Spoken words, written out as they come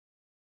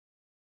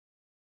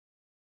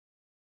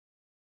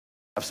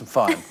have some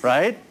fun,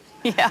 right?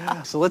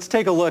 Yeah. So let's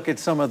take a look at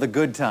some of the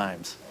good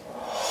times.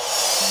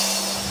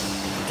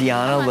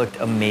 Deanna looked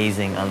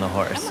amazing on the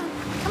horse.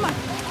 Come on.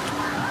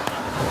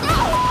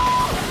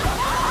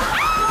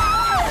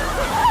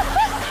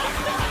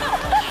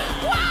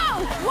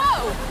 Wow!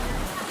 Whoa!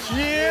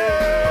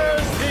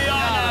 Cheers, Deanna!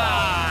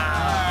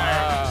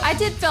 I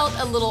did felt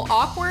a little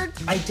awkward.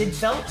 I did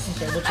felt.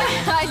 Okay, look at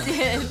it. I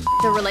did.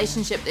 The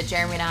relationship that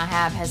Jeremy and I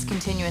have has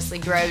continuously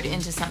grown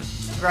into something.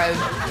 Grown.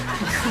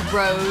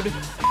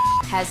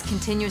 Has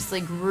continuously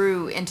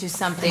grew into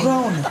something.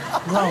 Grown.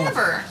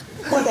 Whatever.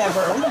 Whatever.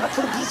 I'm gonna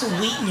put a piece of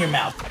wheat in your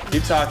mouth.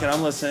 Keep talking,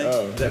 I'm listening.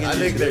 Oh, I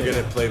think they're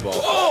gonna play ball.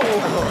 Oh!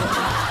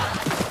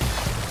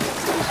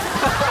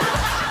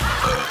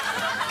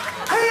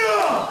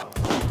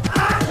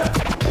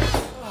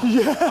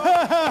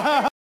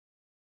 Yeah!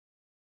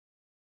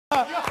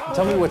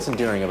 Tell me what's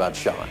endearing about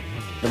Sean.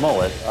 The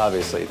mullet,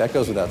 obviously, that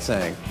goes without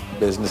saying.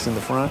 Business in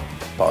the front,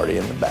 party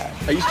in the back.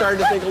 Are you starting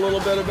to think a little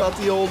bit about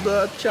the old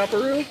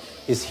chaparoo?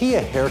 Is he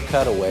a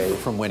haircut away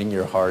from winning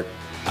your heart?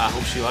 I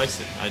hope she likes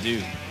it. I do.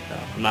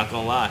 I'm not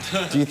gonna lie.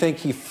 Do you think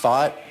he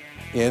fought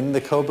in the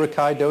Cobra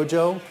Kai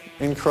dojo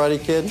in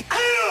Karate Kid?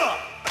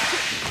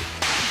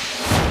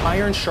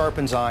 Iron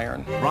sharpens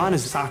iron. Ron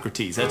is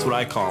Socrates. That's what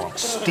I call him.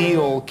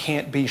 Steel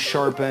can't be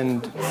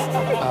sharpened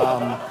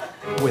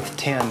with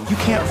tin. You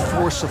can't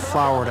force a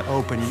flower to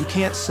open. You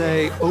can't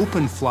say,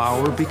 open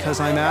flower, because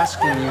I'm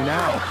asking you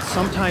now.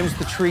 Sometimes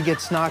the tree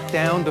gets knocked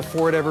down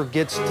before it ever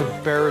gets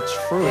to bear its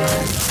fruit.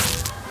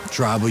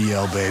 Tribal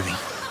yell, baby.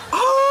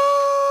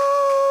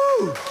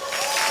 Oh!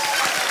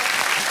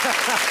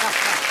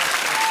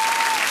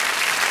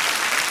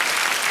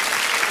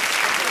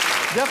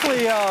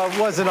 Definitely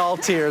wasn't all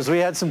tears. We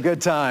had some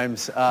good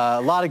times,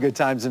 a lot of good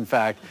times, in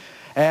fact.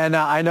 And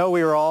I know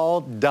we were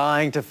all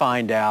dying to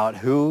find out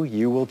who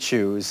you will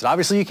choose.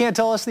 Obviously, you can't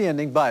tell us the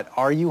ending, but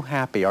are you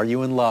happy? Are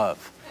you in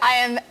love? I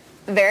am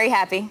very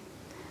happy.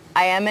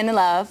 I am in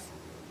love,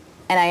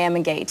 and I am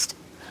engaged.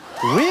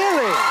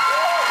 Really?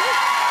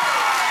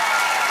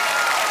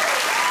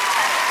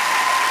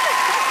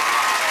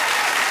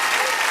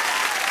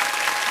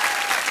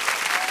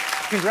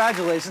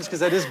 Congratulations, because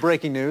that is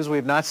breaking news. We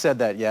have not said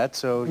that yet.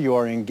 So you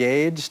are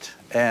engaged,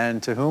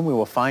 and to whom we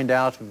will find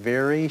out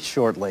very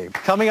shortly.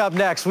 Coming up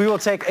next, we will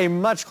take a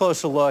much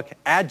closer look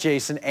at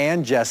Jason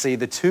and Jessie,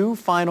 the two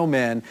final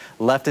men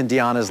left in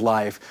Deanna's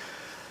life.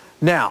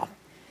 Now,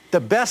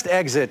 the best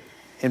exit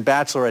in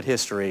Bachelorette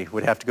history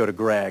would have to go to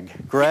Greg.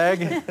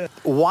 Greg,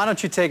 why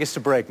don't you take us to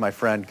break, my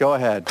friend? Go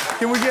ahead.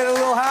 Can we get a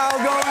little howl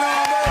going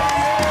on?